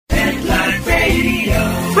Radio.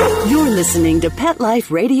 You're listening to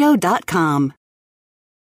PetLifeRadio.com.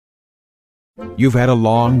 You've had a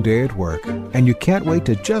long day at work, and you can't wait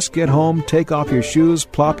to just get home, take off your shoes,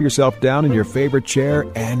 plop yourself down in your favorite chair,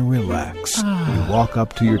 and relax. You walk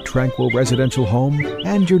up to your tranquil residential home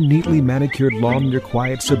and your neatly manicured lawn in your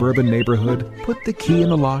quiet suburban neighborhood, put the key in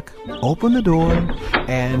the lock, open the door,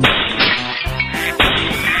 and...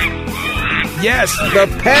 Yes, the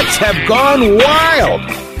pets have gone wild!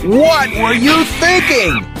 What were you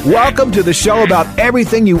thinking? Welcome to the show about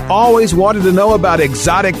everything you always wanted to know about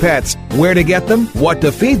exotic pets. Where to get them, what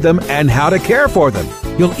to feed them, and how to care for them.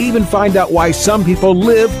 You'll even find out why some people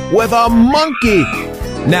live with a monkey.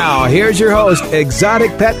 Now, here's your host, exotic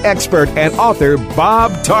pet expert and author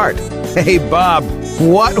Bob Tart. Hey, Bob,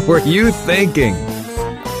 what were you thinking?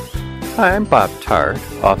 Hi, I'm Bob Tart,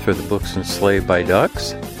 author of the books Enslaved by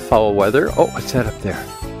Ducks, Foul Weather. Oh, what's that up there?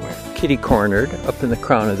 Kitty cornered up in the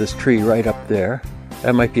crown of this tree right up there.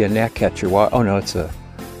 That might be a gnatcatcher. Oh, no, it's a...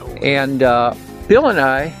 And Bill and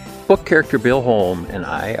I, book character Bill Holm and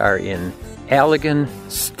I, are in Allegan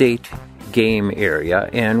State Game Area.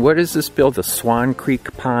 And what is this, Bill? The Swan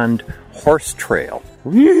Creek Pond Horse Trail.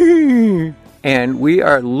 And we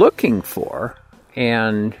are looking for,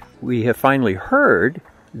 and we have finally heard,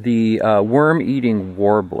 the worm-eating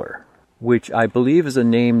warbler, which I believe is a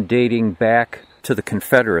name dating back to the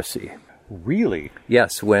Confederacy. Really?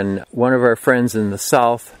 Yes, when one of our friends in the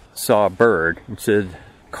South saw a bird and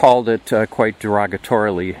called it quite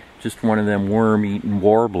derogatorily, just one of them worm-eating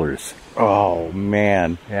warblers. Oh,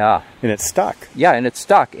 man. Yeah. And it stuck. Yeah, and it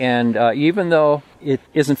stuck. And even though it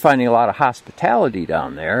isn't finding a lot of hospitality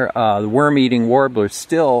down there, the worm-eating warbler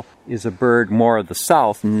still is a bird more of the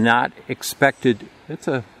South, not expected. It's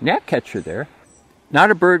a gnatcatcher there. Not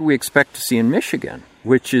a bird we expect to see in Michigan,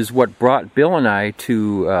 which is what brought Bill and I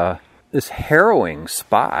to this harrowing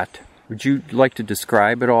spot. Would you like to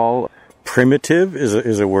describe it all? Primitive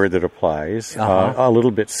is a word that applies. A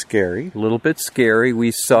little bit scary. A little bit scary.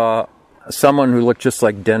 We saw someone who looked just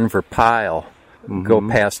like Denver Pyle go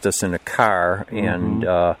past us in a car, and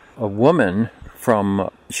a woman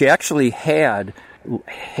she actually had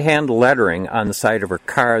hand lettering on the side of her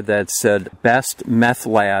car that said, "Best Meth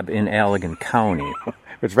Lab in Allegan County."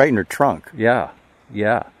 It's right in her trunk. Yeah.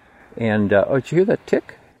 And, did you hear that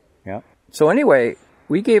tick? Yeah. So anyway,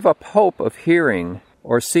 we gave up hope of hearing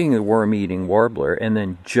or seeing the worm-eating warbler, and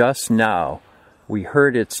then just now we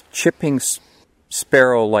heard its chipping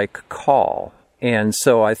sparrow-like call. And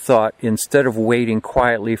so I thought, instead of waiting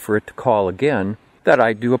quietly for it to call again, that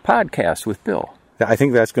I'd do a podcast with Bill. I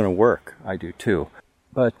think that's going to work. I do, too.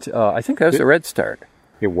 But I think that was a red start.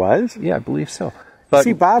 It was? Yeah, I believe so. But,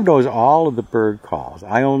 see, Bob knows all of the bird calls.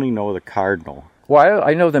 I only know the cardinal. Well,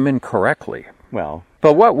 I know them incorrectly. Well.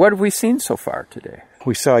 But what have we seen so far today?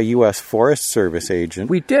 We saw a U.S. Forest Service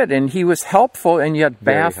agent. We did, and he was helpful and yet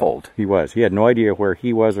baffled. He was. He had no idea where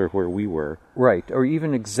he was or where we were. Right, or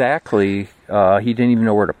even exactly, he didn't even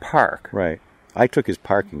know where to park. Right. I took his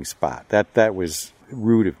parking spot. That was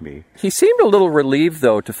rude of me. He seemed a little relieved,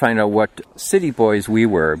 though, to find out what city boys we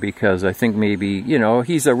were, because I think maybe,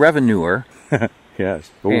 he's a revenuer.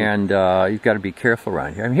 Yes. Ooh. And you've got to be careful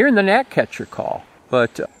around here. I'm hearing the gnatcatcher call.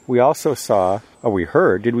 But we also saw, we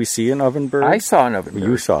heard, did we see an ovenbird? I saw an ovenbird.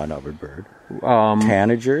 You saw an ovenbird.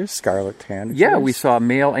 Tanagers, scarlet tanagers. Yeah, we saw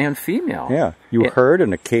male and female. Yeah. You heard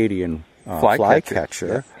an Acadian flycatcher.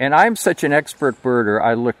 Yeah. And I'm such an expert birder,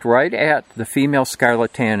 I looked right at the female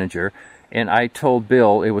scarlet tanager, and I told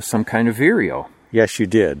Bill it was some kind of vireo. Yes, you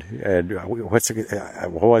did. And what was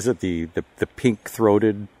it? The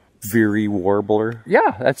pink-throated veery warbler?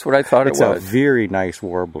 Yeah, that's what I thought it was. It's a very nice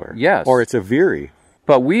warbler. Yes. Or it's a veery.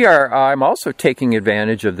 But I'm also taking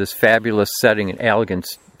advantage of this fabulous setting in Allegan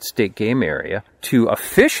State Game Area to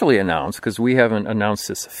officially announce, because we haven't announced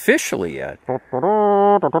this officially yet,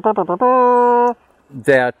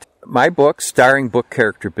 that my book, starring book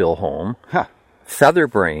character Bill Holm,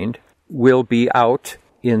 Featherbrained, will be out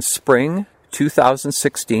in spring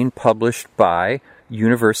 2016, published by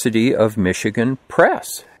University of Michigan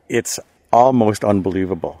Press. It's almost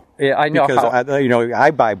unbelievable. Yeah, I know. Because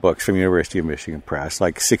I buy books from University of Michigan Press,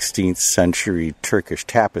 like 16th century Turkish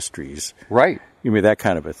tapestries. Right. You mean that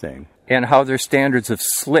kind of a thing. And how their standards have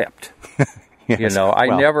slipped. Yes.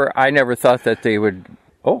 I never thought that they would,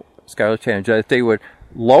 Scarlet Tanager, that they would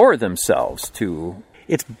lower themselves to...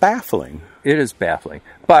 It's baffling. It is baffling.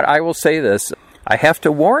 But I will say this, I have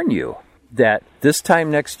to warn you that this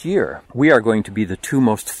time next year, we are going to be the two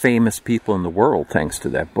most famous people in the world thanks to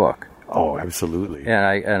that book. Oh, absolutely.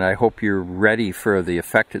 And I hope you're ready for the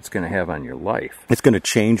effect it's going to have on your life. It's going to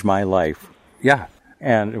change my life. Yeah.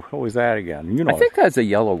 And what was that again? I think that's a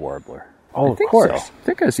yellow warbler. I think so. I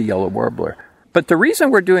think it's a yellow warbler. But the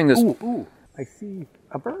reason we're doing this... Ooh, I see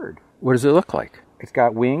a bird. What does it look like? It's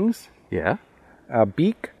got wings, Yeah. a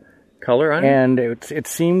beak, Color on it? and it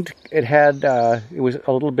seemed it had, it was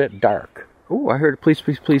a little bit dark. Oh, I heard please,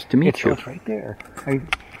 please, please to meet you. It's right there.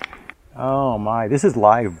 Oh my, this is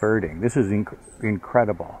live birding. This is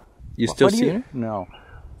incredible. You still What do seeing you- it? No.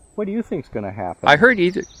 What do you think's going to happen? I heard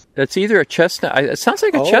it's either a chestnut. It sounds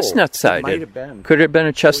like a chestnut-sided. It might have been. Could it have been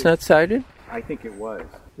a chestnut-sided? I think it was.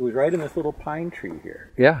 It was right in this little pine tree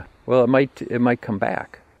here. Yeah. Well, it might come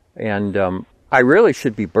back. And I really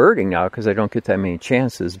should be birding now because I don't get that many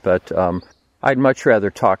chances. But I'd much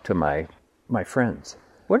rather talk to my friends.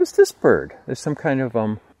 What is this bird? There's some kind of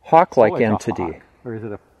hawk-like it's a entity. hawk. Or is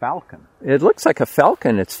it a falcon? It looks like a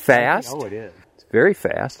falcon. It's fast. Oh, it is. It's very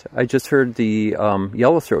fast. I just heard the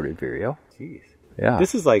yellow-throated vireo. Jeez. Yeah.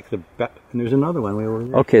 This is like and there's another one way over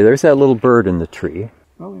there. Okay, there's that little bird in the tree.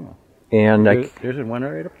 Oh, yeah. And There's one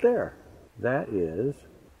right up there. It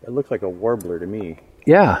looks like a warbler to me,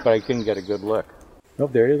 yeah. but I couldn't get a good look.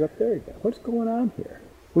 Nope, there it is up there again. What's going on here?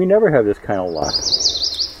 We never have this kind of luck.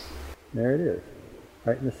 There it is,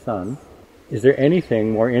 right in the sun. Is there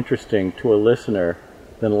anything more interesting to a listener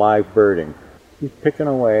than live birding? He's picking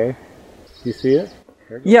away. Do you see it?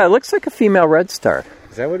 Yeah, it looks like a female redstart.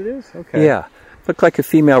 Is that what it is? Okay. Yeah, looked like a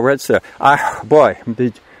female redstart.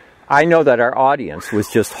 I know that our audience was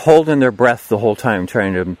just holding their breath the whole time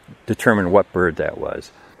trying to determine what bird that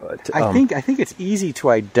was. I think it's easy to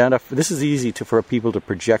identify. This is easy for people to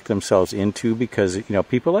project themselves into because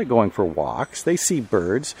people like going for walks. They see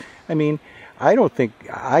birds. I mean, I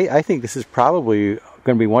think this is probably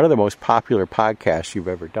going to be one of the most popular podcasts you've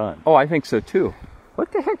ever done. Oh, I think so too.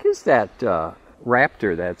 What the heck is that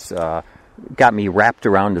raptor that's got me wrapped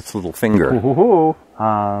around its little finger?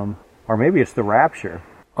 Or maybe it's the rapture.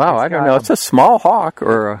 Wow, I don't know. It's a small hawk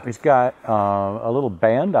or It's got a little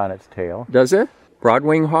band on its tail. does it?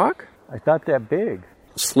 Broadwing hawk? It's not that big.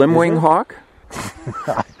 Slim wing hawk?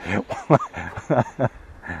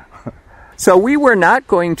 So we were not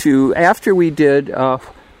going to, after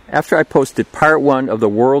I posted part 1 of the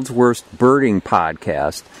World's Worst Birding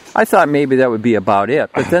podcast, I thought maybe that would be about it.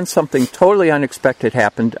 But then something totally unexpected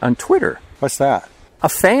happened on Twitter. What's that? A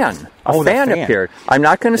fan. Oh, the fan. Appeared. I'm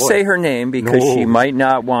not going to say her name because she might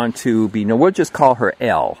not want to be. No, we'll just call her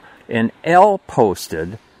Elle. And Elle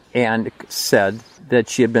posted and said that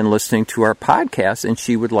she had been listening to our podcast and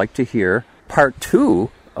she would like to hear part 2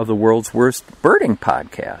 of the World's Worst Birding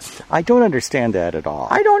podcast. I don't understand that at all.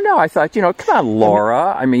 I don't know. I thought, come on,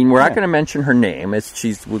 Laura. I mean, we're not going to mention her name.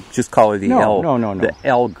 We'll just call her the No. the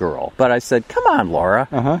L girl. But I said, come on, Laura.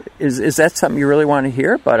 Uh-huh. Is that something you really want to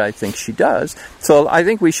hear? But I think she does. So I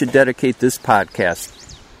think we should dedicate this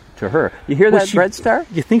podcast to her. You hear that, Red Star?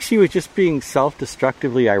 You think she was just being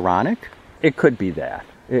self-destructively ironic? It could be that.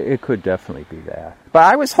 It could definitely be that. But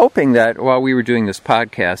I was hoping that while we were doing this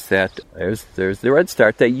podcast that there's the red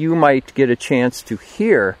start, that you might get a chance to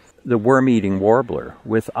hear the worm-eating warbler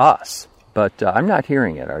with us. But I'm not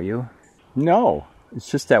hearing it, are you? No. It's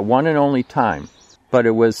just that one and only time. But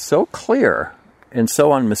it was so clear and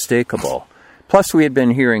so unmistakable. Plus, we had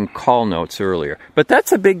been hearing call notes earlier. But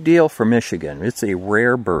that's a big deal for Michigan. It's a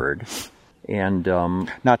rare bird. And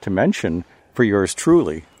not to mention, for yours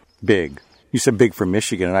truly, big. You said big for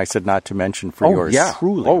Michigan, and I said not to mention for yours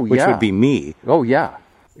truly, which would be me. Oh, yeah.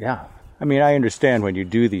 Yeah. I mean, I understand when you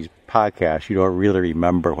do these podcasts, you don't really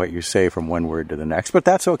remember what you say from one word to the next, but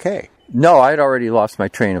that's okay. No, I'd already lost my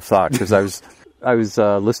train of thought because I was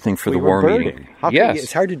listening for the worm eating. Yes.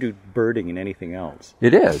 It's hard to do birding in anything else.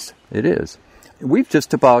 It is. We've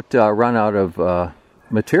just about run out of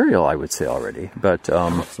material, I would say, already. But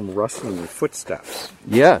some rustling footsteps.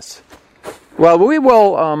 Yes. Well, we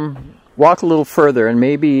will walk a little further, and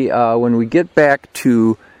maybe when we get back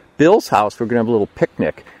to Bill's house, we're going to have a little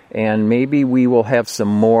picnic, and maybe we will have some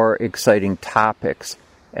more exciting topics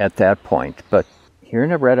at that point. But here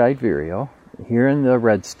in the red-eyed vireo, here in the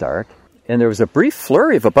redstart, and there was a brief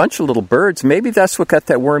flurry of a bunch of little birds. Maybe that's what got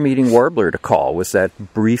that worm-eating warbler to call, was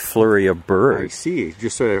that brief flurry of birds. I see.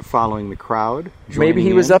 Just sort of following the crowd. Maybe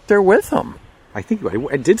he was up there with them. I think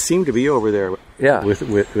it did seem to be over there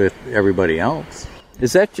with everybody else.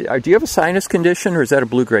 Is that? Do you have a sinus condition, or is that a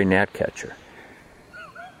blue-gray gnatcatcher?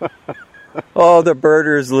 Oh, the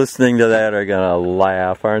birders listening to that are going to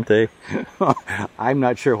laugh, aren't they? I'm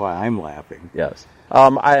not sure why I'm laughing. Yes.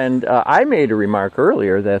 I made a remark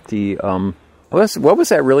earlier that what was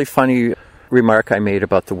that really funny remark I made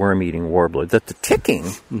about the worm-eating warbler? That the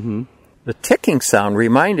ticking sound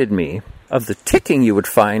reminded me of the ticking you would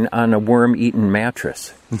find on a worm-eaten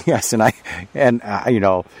mattress. Yes, and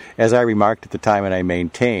as I remarked at the time, and I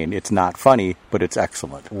maintain, it's not funny, but it's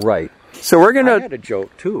excellent. Right. So we're going to... I had a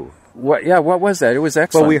joke, too. What was that? It was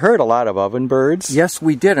excellent. Well, we heard a lot of oven birds. Yes,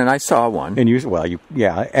 we did, and I saw one.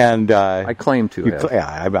 And I claim to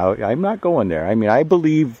have. I'm not going there. I mean, I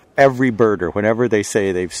believe every birder, whenever they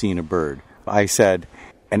say they've seen a bird. I said,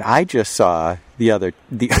 and I just saw the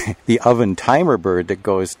oven timer bird that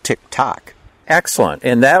goes tick-tock. Excellent.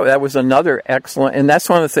 And that was another excellent, and that's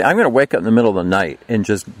one of the things, I'm going to wake up in the middle of the night and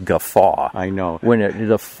just guffaw. I know. When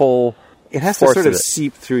the full... It has to sort of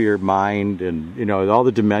seep through your mind and, all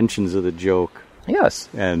the dimensions of the joke. Yes.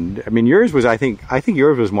 And, I mean, yours was, I think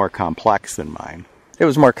yours was more complex than mine. It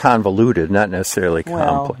was more convoluted, not necessarily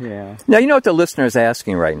complex. Well, yeah. Now, you know what the listener is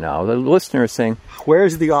asking right now? The listener is saying...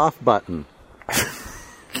 Where's the off button?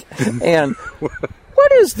 And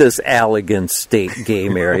what is this Allegan State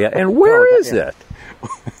game area, and where is it?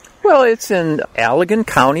 Well, it's in Allegan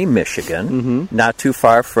County, Michigan, not too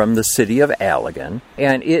far from the city of Allegan,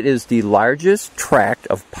 and it is the largest tract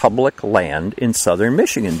of public land in southern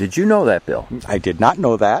Michigan. Did you know that, Bill? I did not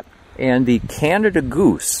know that. And the Canada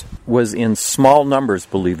goose was in small numbers,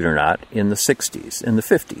 believe it or not, in the 60s, in the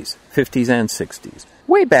 50s and 60s.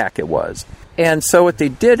 Way back it was. And so what they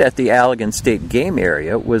did at the Allegan State Game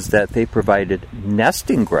Area was that they provided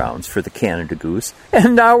nesting grounds for the Canada goose,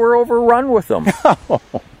 and now we're overrun with them.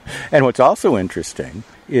 And what's also interesting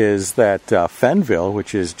is that Fenville,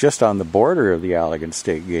 which is just on the border of the Allegan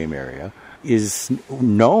State Game Area, is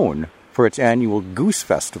known for its annual Goose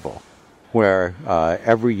Festival, where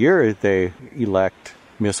every year they elect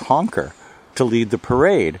Miss Honker to lead the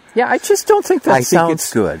parade. Yeah, I just don't think that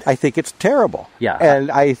sounds good. I think it's terrible. Yeah.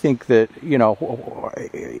 And I think that,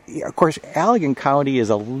 of course, Allegan County is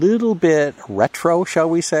a little bit retro, shall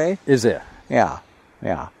we say? Is it? Yeah.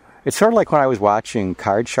 It's sort of like when I was watching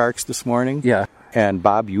Card Sharks this morning. Yeah. And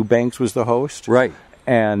Bob Eubanks was the host. Right.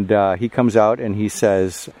 And he comes out and he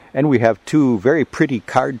says, and we have two very pretty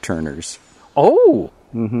card turners. Oh.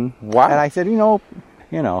 Mm-hmm. Wow. And I said, I don't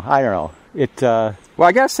know. Well,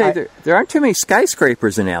 I got to say, there aren't too many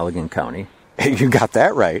skyscrapers in Allegan County. You got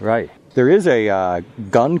that right. Right. There is a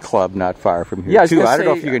gun club not far from here, too. I don't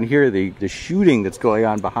know if you can hear the shooting that's going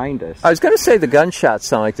on behind us. I was going to say the gunshots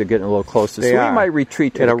sound like they're getting a little closer, so we might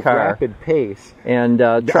retreat to the car. At a rapid pace. And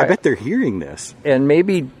I bet they're hearing this. And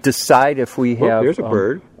maybe decide if we have there's a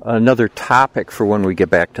bird. Another topic for when we get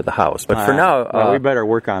back to the house. But for now... we better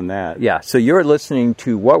work on that. Yeah, so you're listening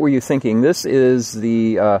to What Were You Thinking? This is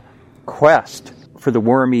the quest for the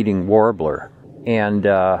worm-eating warbler. And...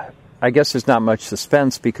 I guess there's not much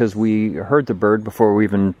suspense because we heard the bird before we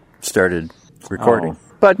even started recording.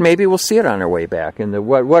 Oh. But maybe we'll see it on our way back. And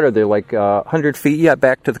what are they, like 100 feet yet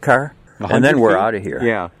back to the car? And then we're out of here.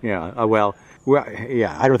 Yeah.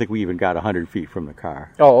 I don't think we even got 100 feet from the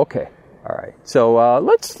car. Oh, okay. All right. So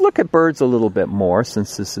let's look at birds a little bit more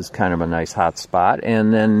since this is kind of a nice hot spot.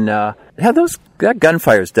 And then, that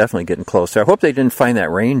gunfire is definitely getting closer. I hope they didn't find that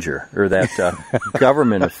ranger or that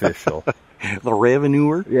government official. The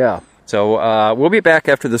revenuer? Yeah. So we'll be back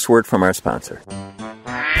after this word from our sponsor.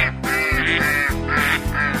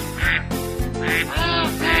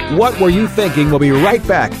 What Were You Thinking? We'll be right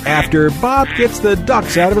back after Bob gets the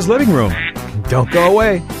ducks out of his living room. Don't go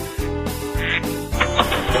away.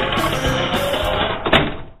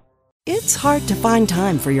 It's hard to find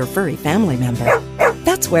time for your furry family member.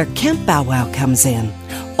 That's where Camp Bow Wow comes in.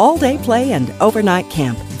 All-day play and overnight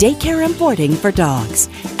camp, daycare and boarding for dogs.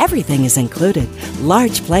 Everything is included.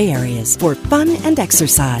 Large play areas for fun and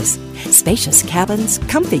exercise. Spacious cabins,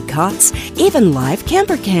 comfy cots, even live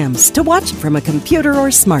camper cams to watch from a computer or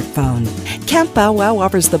smartphone. Camp Bow Wow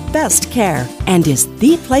offers the best care and is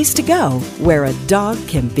the place to go where a dog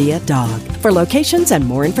can be a dog. For locations and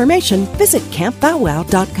more information, visit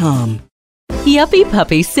campbowwow.com. Yuppie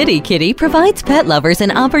Puppy City Kitty provides pet lovers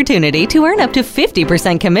an opportunity to earn up to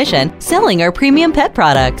 50% commission selling our premium pet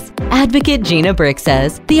products. Advocate Gina Brick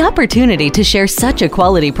says, the opportunity to share such a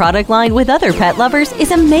quality product line with other pet lovers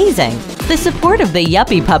is amazing. The support of the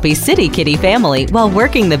Yuppie Puppy City Kitty family while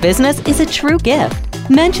working the business is a true gift.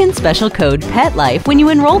 Mention special code PETLIFE when you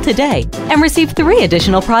enroll today and receive 3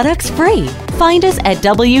 additional products free. Find us at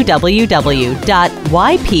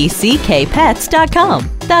www.ypckpets.com.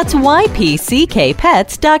 That's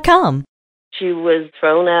ypckpets.com. She was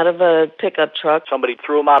thrown out of a pickup truck. Somebody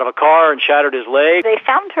threw him out of a car and shattered his leg. They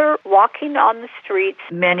found her walking on the streets.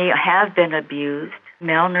 Many have been abused,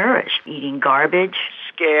 malnourished, eating garbage.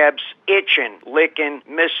 scabs, itching, licking,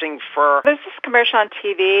 missing fur. There's this commercial on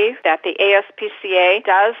TV that the ASPCA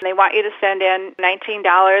does. They want you to send in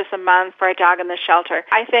 $19 a month for a dog in the shelter.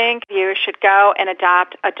 I think you should go and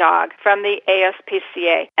adopt a dog from the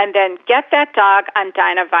ASPCA and then get that dog on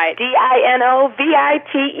Dinovite.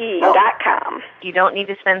 DINOVITE.com. You don't need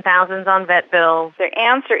to spend thousands on vet bills. The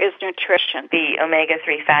answer is nutrition. The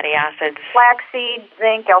omega-3 fatty acids. Flaxseed,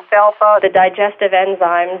 zinc, alfalfa, the digestive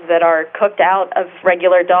enzymes that are cooked out of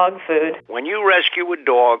regular dog food. When you rescue a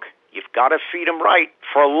dog, you've got to feed him right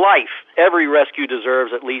for life. Every rescue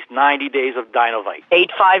deserves at least 90 days of Dinovite.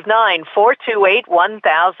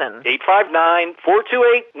 859-428-1000.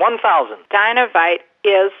 859-428-1000. Dinovite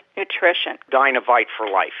is nutrition. Dinovite for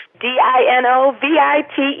life.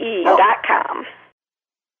 DINOVITE.com.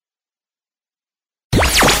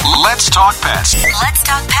 Let's talk pets Let's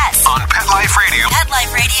talk pets on Pet Life Radio. Pet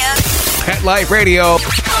Life Radio.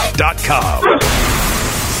 PetLifeRadio.com.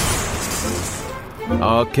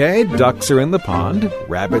 Okay, ducks are in the pond,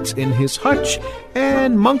 rabbits in his hutch,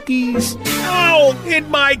 and monkeys... Ow! In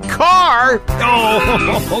my car!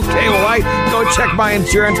 Oh, okay, well, I go check my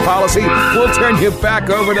insurance policy. We'll turn you back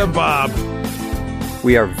over to Bob.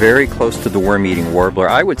 We are very close to the worm-eating warbler.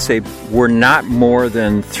 I would say we're not more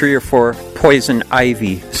than 3 or 4 poison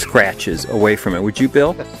ivy scratches away from it. Would you,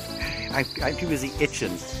 Bill? I'm too busy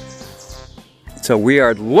itching. So we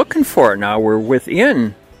are looking for it now. We're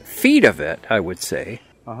within feet of it, I would say.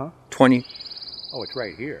 20. Oh, it's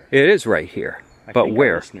right here. It is right here. But think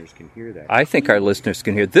where? Our listeners can hear that. I think our listeners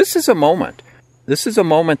can hear. This is a moment. This is a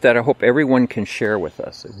moment that I hope everyone can share with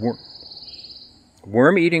us.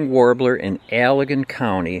 Worm-eating warbler in Allegan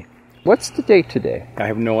County. What's the date today? I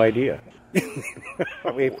have no idea.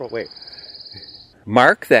 Wait.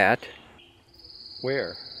 Mark that.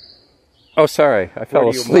 Where? Oh, sorry. I fell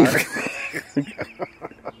asleep.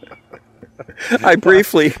 I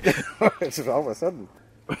briefly... It's all of a sudden.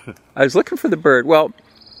 I was looking for the bird. Well,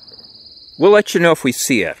 we'll let you know if we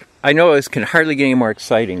see it. I know this can hardly get any more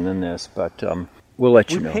exciting than this, but we'll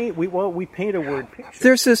let you know. We paint a word picture.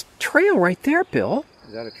 There's this trail right there, Bill.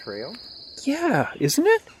 Is that a trail? Yeah, isn't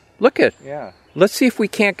it? Look it. Yeah. Let's see if we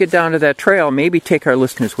can't get down to that trail. Maybe take our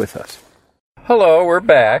listeners with us. Hello, we're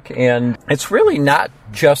back, and it's really not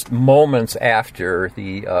just moments after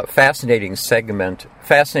the fascinating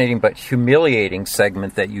but humiliating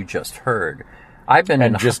segment that you just heard. I've been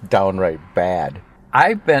and just downright bad.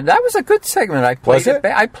 That was a good segment. I played it.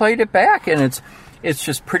 I played it back, and it's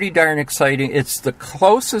just pretty darn exciting. It's the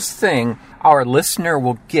closest thing our listener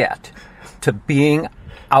will get to being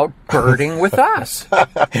out birding with us.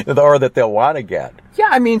 Or that they'll want to get. Yeah,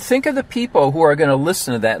 I mean, think of the people who are going to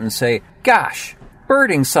listen to that and say, gosh,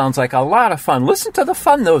 birding sounds like a lot of fun. Listen to the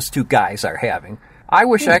fun those two guys are having. I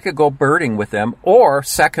wish I could go birding with them. Or,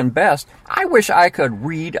 second best, I wish I could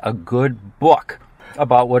read a good book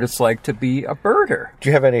about what it's like to be a birder. Do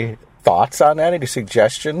you have any thoughts on that? Any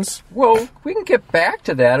suggestions? Well, we can get back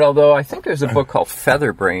to that, although I think there's a book called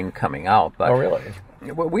Featherbrain coming out. But oh, really?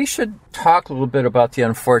 Well, we should talk a little bit about the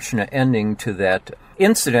unfortunate ending to that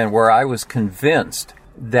incident where I was convinced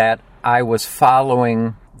that I was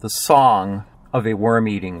following the song of a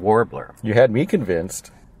worm-eating warbler. You had me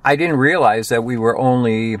convinced. I didn't realize that we were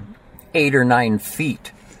only 8 or 9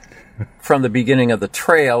 feet from the beginning of the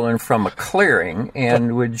trail and from a clearing.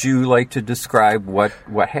 And would you like to describe what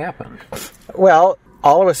happened? Well,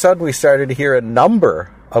 all of a sudden we started to hear a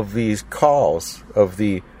number of these calls of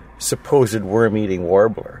the supposed worm-eating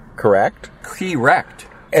warbler, correct? Correct.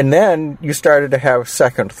 And then you started to have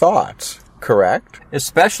second thoughts, correct?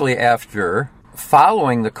 Especially after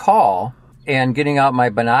following the call and getting out my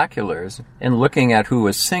binoculars and looking at who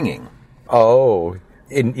was singing. Oh,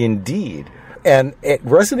 indeed. And it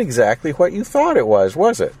wasn't exactly what you thought it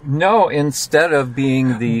was it? No, instead of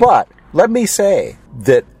being the... But let me say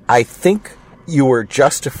that I think you were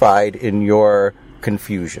justified in your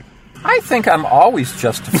confusion. I think I'm always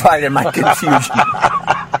justified in my confusion.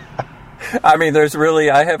 I mean,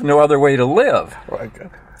 I have no other way to live. Well,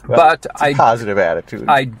 but it's a positive attitude.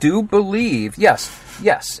 I do believe,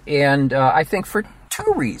 yes. And I think for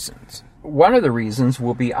 2 reasons. One of the reasons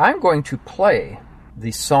will be I'm going to play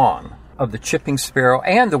the song of the chipping sparrow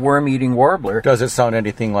and the worm-eating warbler. Does it sound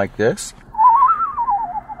anything like this?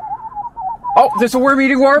 Oh, there's a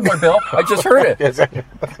worm-eating warbler, Bill. I just heard it.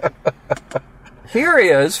 Here he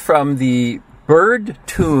is from the Bird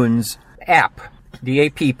Tunes app, the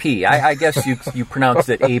APP. I guess you pronounced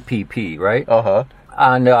it APP, right? Uh-huh.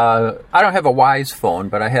 And I don't have a Wise phone,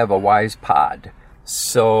 but I have a Wise Pod.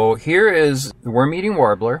 So here is the worm-eating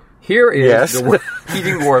warbler. Here is the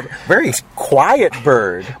worm-eating warbler. Very quiet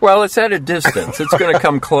bird. Well, it's at a distance. It's going to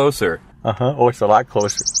come closer. Oh, it's a lot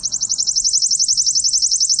closer.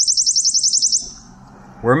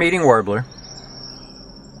 We're meeting warbler.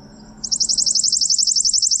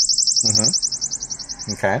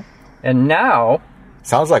 Okay. And now...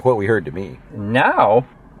 Sounds like what we heard to me. Now,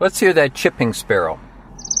 let's hear that chipping sparrow.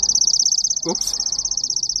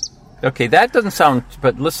 Oops. Okay, that doesn't sound...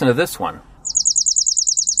 But listen to this one.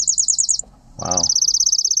 Wow.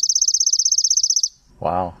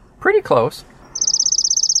 Wow. Pretty close.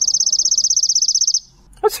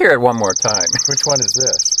 Let's hear it one more time. Which one is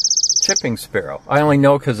this? Chipping sparrow. I only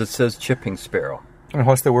know because it says chipping sparrow. And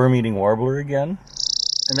what's the worm-eating warbler again?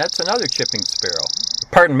 And that's another chipping sparrow.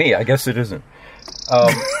 Pardon me, I guess it isn't.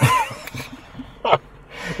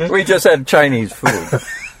 We just had Chinese food.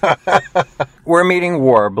 Worm-eating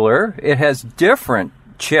warbler. It has different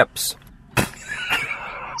chips.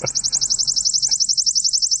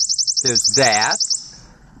 There's that.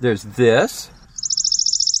 There's this.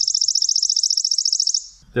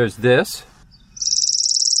 There's this.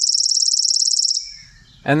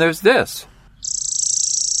 And there's this.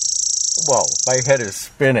 Whoa, my head is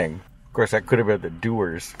spinning. Of course, that could have been the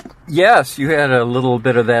doers. Yes, you had a little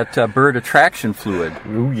bit of that bird attraction fluid.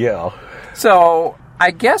 Ooh, yeah. So,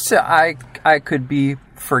 I guess I could be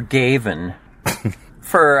forgiven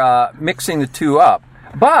for mixing the two up.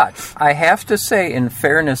 But I have to say, in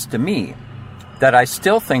fairness to me, that I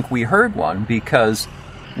still think we heard one, because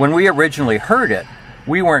when we originally heard it,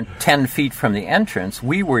 we weren't 10 feet from the entrance.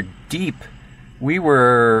 We were deep. We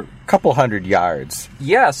were... a couple 100 yards.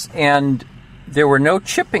 Yes, and there were no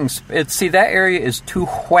chipping... See, that area is too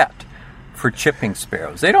wet for chipping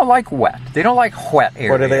sparrows. They don't like wet. They don't like wet areas.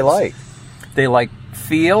 What do they like? They like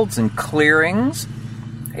fields and clearings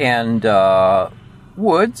and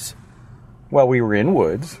woods. Well, we were in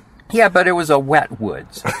woods. Yeah, but it was a wet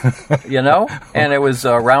woods, you know? And it was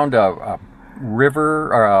around a river,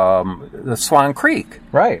 the Swan Creek.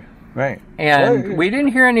 Right, right. And we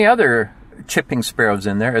didn't hear any other chipping sparrows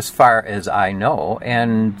in there, as far as I know.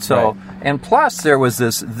 And so, and plus there was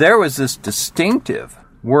this distinctive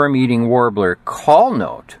worm-eating warbler call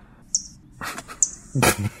note.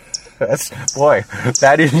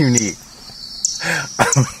 That is unique.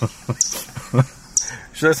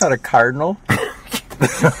 So that's not a cardinal?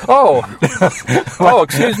 Oh,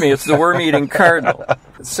 excuse me, it's the worm-eating cardinal.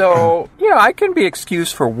 So, I can be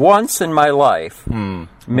excused for once in my life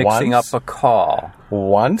mixing up a call.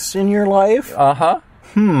 Once in your life? Uh-huh.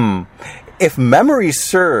 If memory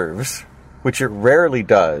serves, which it rarely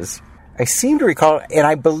does, I seem to recall, and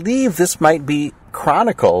I believe this might be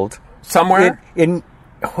chronicled somewhere in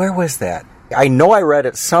where was that? I know I read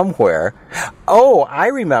it somewhere. Oh, I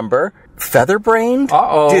remember. Featherbrained?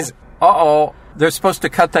 Uh-oh. They're supposed to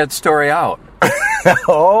cut that story out.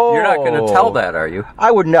 Oh. You're not going to tell that, are you?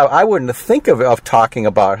 I wouldn't think of talking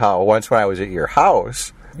about how once when I was at your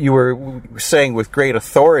house, you were saying with great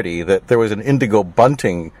authority that there was an indigo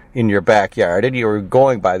bunting in your backyard, and you were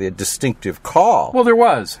going by the distinctive call. Well, there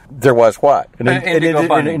was. There was what? An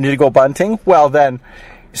indigo bunting? Well, then...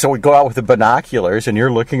 So we go out with the binoculars, and you're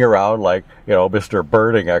looking around like, Mr.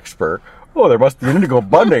 Birding expert. Oh, there must be an indigo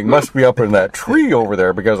bunting must be up in that tree over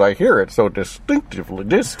there because I hear it so distinctly.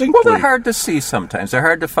 Well, they're hard to see sometimes. They're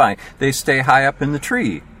hard to find. They stay high up in the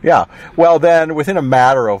tree. Yeah. Well, then, within a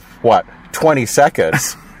matter of, 20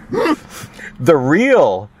 seconds, the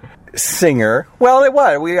real singer,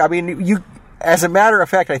 as a matter of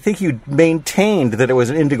fact, I think you maintained that it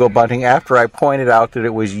was an indigo bunting after I pointed out that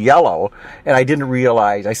it was yellow, and I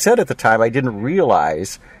said at the time, I didn't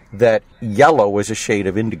realize that yellow was a shade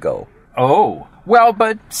of indigo. Oh. Well,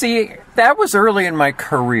 but see, that was early in my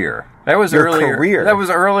career. That was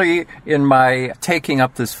early in my taking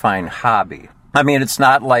up this fine hobby. I mean, it's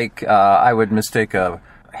not like I would mistake a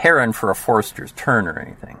heron for a Forster's tern or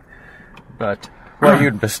anything. But... Well,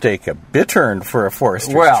 you'd mistake a bittern for a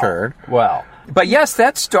Forster's tern. Well... But yes,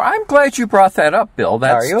 that story. I'm glad you brought that up, Bill.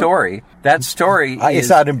 That story. It's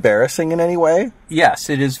not embarrassing in any way? Yes,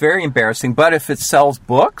 it is very embarrassing. But if it sells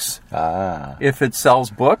books, that's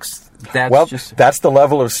the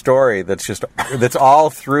level of story that's all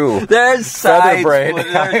through. There's sides.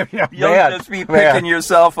 You'll just be picking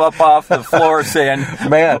yourself up off the floor saying,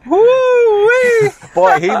 "Man, woo-wee."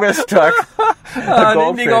 Boy, he mistook an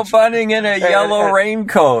indigo bunting in a yellow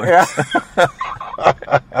raincoat. Yeah.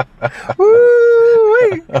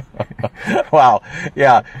 Woo-wee. Wow.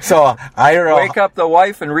 Yeah. So I don't know. Wake up the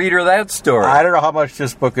wife and read her that story. I don't know how much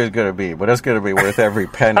this book is going to be, but it's going to be worth every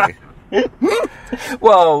penny.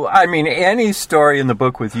 Well, I mean, any story in the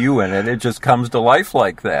book with you in it just comes to life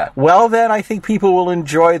like that. Well, then I think people will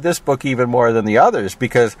enjoy this book even more than the others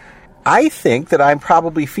because I think that I'm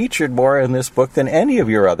probably featured more in this book than any of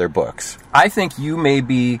your other books. I think you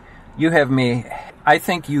may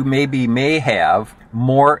have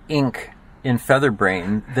more ink in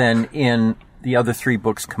Featherbrain than in the other 3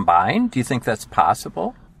 books combined. Do you think that's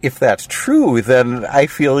possible? If that's true, then I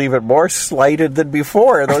feel even more slighted than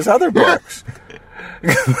before in those other books.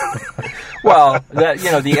 Well,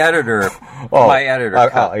 the editor, my editor.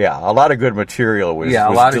 A lot of good material was deleted. Yeah,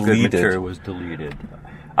 a lot of good material was deleted.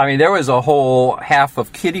 I mean, there was a whole half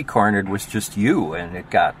of Kitty Cornered was just you, and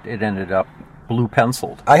it ended up blue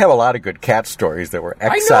penciled. I have a lot of good cat stories that were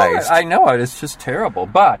excised. I know it. It's just terrible.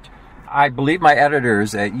 But I believe my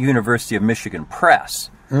editors at University of Michigan Press,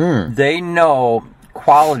 they know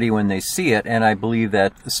quality when they see it, and I believe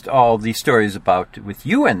that all these stories with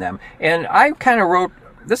you in them. And I kind of wrote,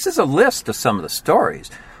 this is a list of some of the stories.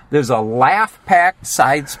 There's a laugh-packed,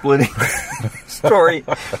 side-splitting story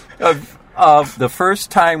of the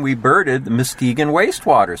first time we birded the Muskegon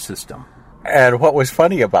wastewater system. And what was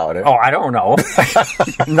funny about it? Oh, I don't know.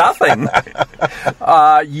 Nothing.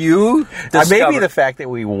 You discovered... Maybe the fact that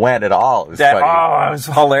we went at all was funny. Oh, it was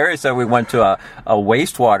hilarious that we went to a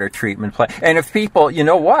wastewater treatment plant. And if people, you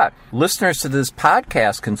know what? Listeners to this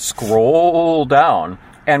podcast can scroll down,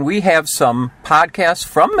 and we have some podcasts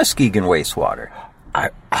from Muskegon Wastewater.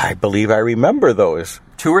 I believe I remember those.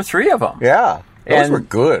 2 or 3 of them. Yeah. Those were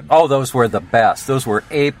good. Oh, those were the best. Those were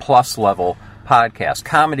A-plus level podcast,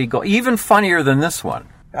 comedy gold, even funnier than this one.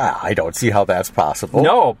 I don't see how that's possible.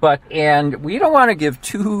 No, and we don't want to give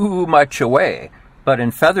too much away, but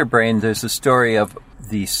in Featherbrain, there's a story of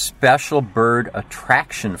the special bird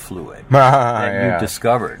attraction fluid that you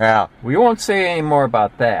discovered. Yeah. We won't say any more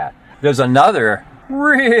about that. There's another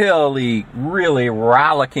really, really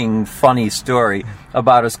rollicking, funny story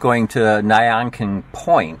about us going to Nyan King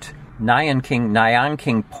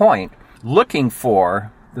Point, looking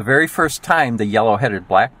for the very first time the yellow-headed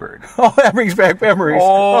blackbird. Oh, that brings back memories.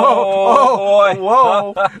 Oh,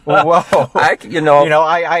 whoa.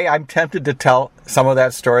 I'm I'm tempted to tell some of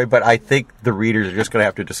that story, but I think the readers are just going to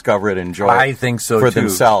have to discover it and enjoy it. I think so, for too.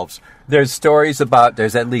 themselves. There's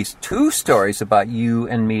at least 2 stories about you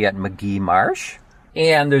and me at McGee Marsh.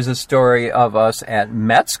 And there's a story of us at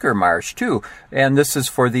Metzger Marsh, too. And this is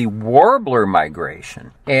for the warbler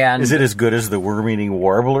migration. And is it as good as the worm-eating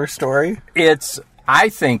warbler story? I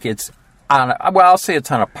think it's I'll say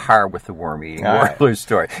it's on a par with the worm-eating warbler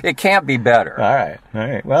story. It can't be better. All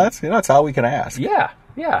right. Well, that's all we can ask. Yeah.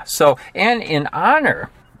 So, and in honor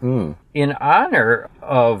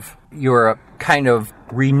of your kind of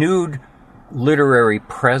renewed literary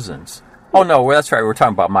presence. Oh, no, that's right. We're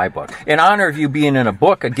talking about my book. In honor of you being in a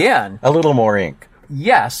book again. A little more ink.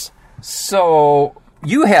 Yes. So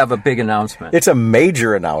you have a big announcement. It's a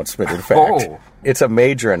major announcement, in fact. Oh. It's a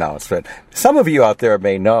major announcement. Some of you out there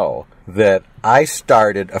may know that I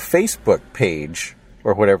started a Facebook page,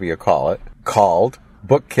 or whatever you call it, called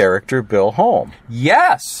Book Character Bill Holm.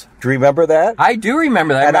 Yes. Do you remember that? I do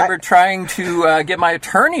remember that. I remember trying to get my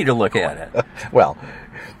attorney to look at it. Well,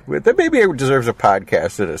 maybe it deserves a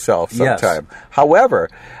podcast in itself sometime. Yes. However,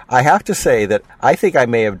 I have to say that I think I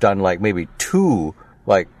may have done maybe 2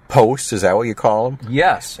 posts, is that what you call them?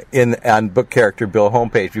 Yes. On Book Character Bill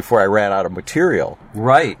homepage before I ran out of material.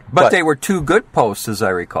 Right. But they were 2 good posts, as I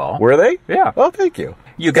recall. Were they? Yeah. Well, thank you.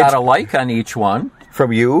 You got a like on each one.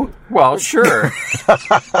 From you? Well, sure.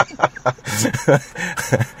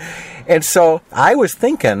 And so I was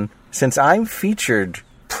thinking, since I'm featured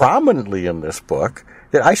prominently in this book,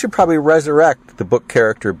 that I should probably resurrect the Book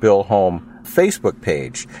Character Bill Holm Facebook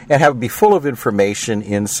page and have it be full of information,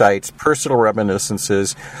 insights, personal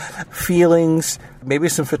reminiscences, feelings, maybe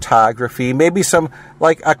some photography, maybe some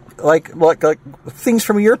like things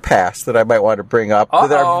from your past that I might want to bring up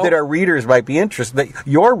that our readers might be interested, that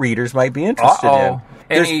your readers might be interested in.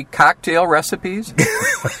 Any cocktail recipes?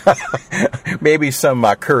 Maybe some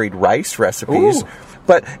curried rice recipes. Ooh.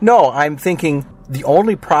 But no, I'm thinking the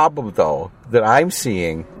only problem, though, that I'm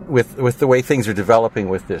seeing with the way things are developing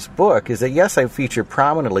with this book is that, yes, I feature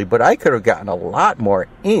prominently, but I could have gotten a lot more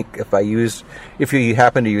ink if you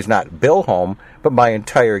happen to use not Bill Holm, but my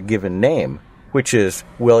entire given name, which is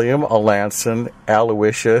William Alanson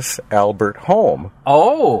Aloysius Albert Holm.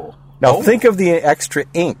 Oh. Now, think of the extra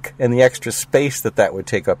ink and the extra space that would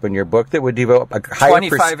take up in your book. That would devote a higher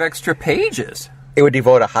 25 extra pages. It would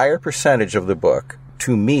devote a higher percentage of the book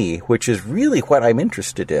to me, which is really what I'm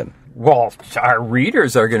interested in. Well, our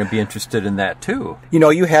readers are going to be interested in that, too. You know,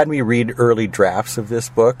 you had me read early drafts of this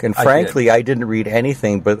book, and frankly, I didn't read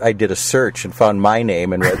anything, but I did a search and found my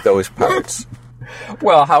name and read those parts.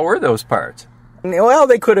 Well, how were those parts? Well,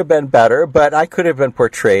 they could have been better, but I could have been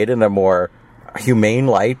portrayed in a more humane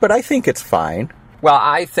light, but I think it's fine. Well,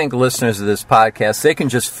 I think listeners of this podcast, they can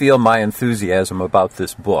just feel my enthusiasm about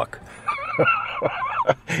this book.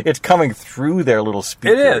 It's coming through their little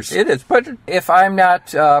speakers. It is. But if I'm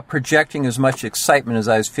not projecting as much excitement as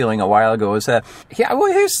I was feeling a while ago, is that,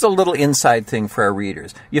 here's the little inside thing for our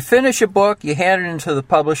readers. You finish a book, you hand it into the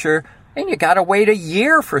publisher, and you got to wait a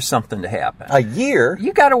year for something to happen. A year?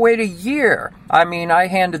 You got to wait a year. I mean, I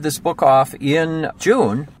handed this book off in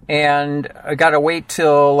June, and I got to wait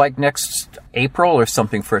till like next April or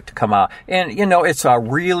something for it to come out. And, it's a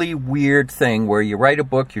really weird thing where you write a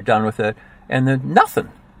book, you're done with it, and then nothing.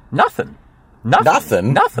 Plenty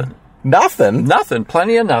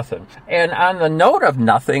of nothing. And on the note of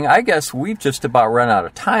nothing, I guess we've just about run out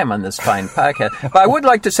of time on this fine podcast. But I would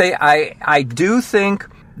like to say I do think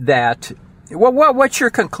that, what's your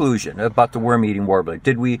conclusion about the worm-eating warbler?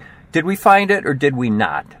 Did we find it or did we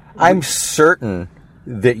not? I'm certain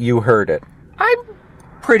that you heard it.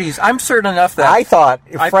 I'm certain enough that... I thought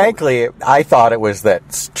it was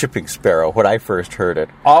that chipping sparrow when I first heard it.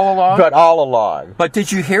 All along? But all along. But did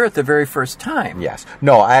you hear it the very first time? Yes.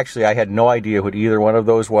 No, actually, I had no idea what either one of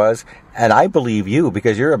those was. And I believe you,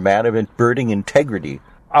 because you're a man of birding integrity.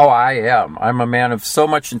 Oh, I am. I'm a man of so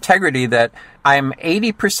much integrity that I'm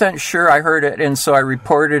 80% sure I heard it, and so I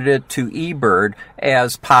reported it to eBird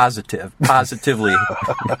as positively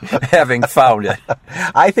having found it.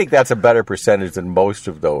 I think that's a better percentage than most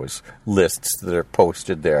of those lists that are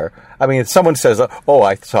posted there. I mean, if someone says, oh,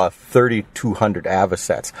 I saw 3,200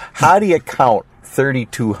 avocets, how do you count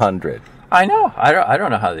 3,200? I know. I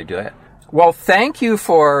don't know how they do it. Well, thank you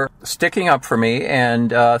for sticking up for me,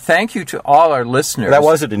 and thank you to all our listeners. That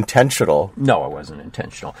wasn't intentional. No, it wasn't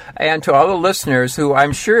intentional. And to all the listeners who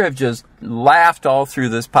I'm sure have just laughed all through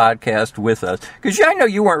this podcast with us. Because I know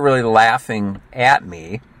you weren't really laughing at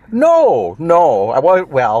me. No. I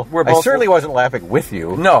certainly wasn't laughing with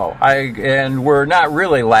you. No, and we're not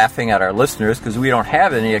really laughing at our listeners because we don't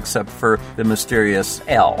have any except for the mysterious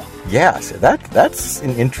L. Yes, that's an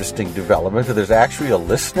interesting development. There's actually a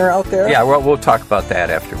listener out there? Yeah, well, we'll talk about that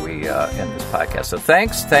after we end this podcast. So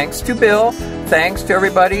thanks to Bill. Thanks to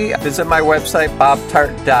everybody. Visit my website,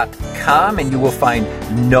 bobtart.com, and you will find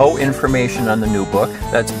no information on the new book.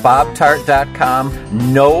 That's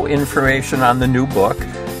bobtart.com, no information on the new book.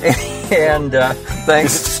 And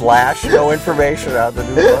thanks / no information on the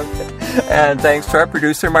new book. And thanks to our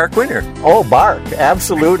producer, Mark Winter. Oh, Mark,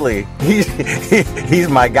 absolutely. He's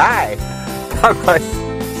my guy.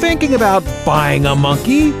 Thinking about buying a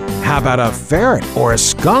monkey? How about a ferret or a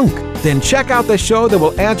skunk? Then check out the show that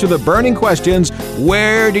will answer the burning questions.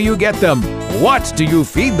 Where do you get them? What do you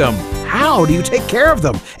feed them? How do you take care of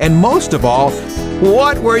them? And most of all,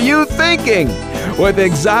 what were you thinking? With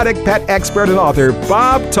exotic pet expert and author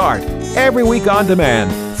Bob Tart, every week on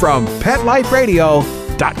demand from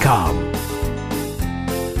PetLifeRadio.com.